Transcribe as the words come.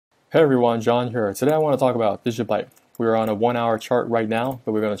Hey everyone, John here. Today I want to talk about DigiByte. We're on a 1 hour chart right now,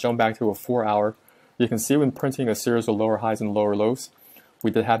 but we're going to jump back to a 4 hour. You can see when printing a series of lower highs and lower lows,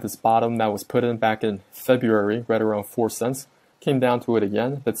 we did have this bottom that was put in back in February, right around 4 cents. Came down to it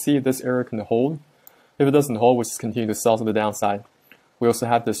again. Let's see if this area can hold. If it doesn't hold, we'll just continue to sell to the downside. We also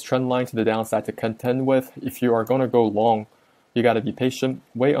have this trend line to the downside to contend with. If you are going to go long, you got to be patient.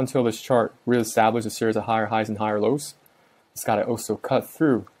 Wait until this chart reestablishes a series of higher highs and higher lows. It's got to also cut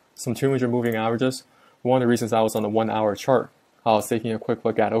through some 200 moving averages. One of the reasons I was on the 1 hour chart, I was taking a quick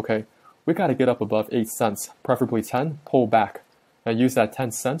look at, okay, we got to get up above 8 cents, preferably 10, pull back, and use that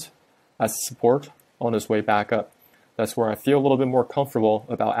 10 cent as support on this way back up. That's where I feel a little bit more comfortable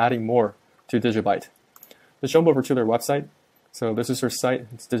about adding more to DigiByte. Let's jump over to their website. So this is their site,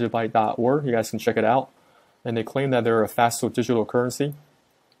 it's digibyte.org. You guys can check it out. And they claim that they're a fast digital currency.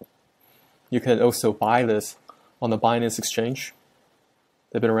 You can also buy this on the Binance exchange.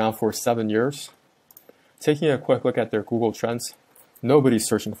 They've been around for 7 years. Taking a quick look at their Google Trends, nobody's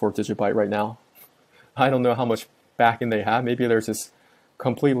searching for DigiByte right now. I don't know how much backing they have. Maybe they're just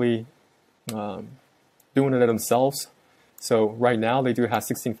completely doing it themselves. So right now they do have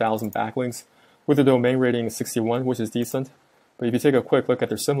 16,000 backlinks with a domain rating of 61, which is decent. But if you take a quick look at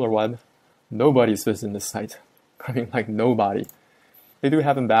their Similarweb, nobody's visiting this site. I mean, like nobody. They do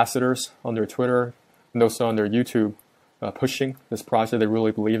have ambassadors on their Twitter and also on their YouTube pushing this project. They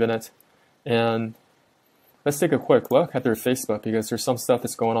really believe in it. And let's take a quick look at their Facebook, because there's some stuff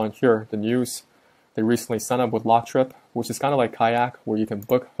that's going on here. The news, they recently signed up with LockTrip, which is kind of like Kayak, where you can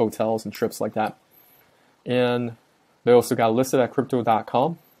book hotels and trips like that. And they also got listed at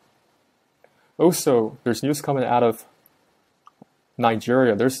Crypto.com. Also, there's news coming out of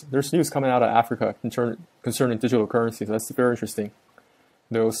Nigeria. There's news coming out of Africa concerning digital currencies. That's very interesting.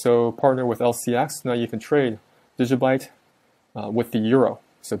 They also partner with LCX. Now you can trade DigiByte with the euro.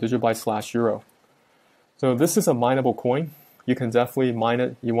 So DigiByte/euro. So this is a mineable coin. You can definitely mine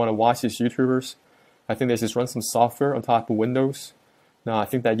it. You want to watch these YouTubers. I think they just run some software on top of Windows. Now I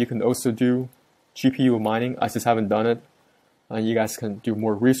think that you can also do GPU mining. I just haven't done it. You guys can do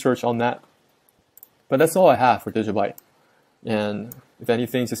more research on that. But that's all I have for DigiByte. And if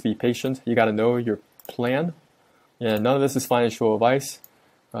anything, just be patient. You got to know your plan. And none of this is financial advice.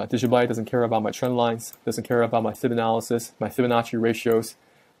 DigiByte doesn't care about my trend lines, doesn't care about my Fib analysis, my Fibonacci ratios,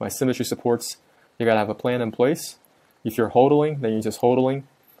 my symmetry supports. You got to have a plan in place. If you're hodling, then you're just hodling.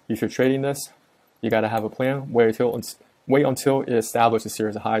 If you're trading this, you got to have a plan. Wait until it establishes a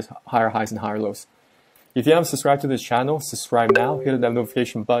series of higher highs and higher lows. If you haven't subscribed to this channel, subscribe now. Hit that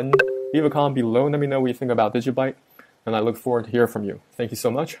notification button. Leave a comment below and let me know what you think about DigiByte. And I look forward to hearing from you. Thank you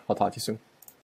so much. I'll talk to you soon.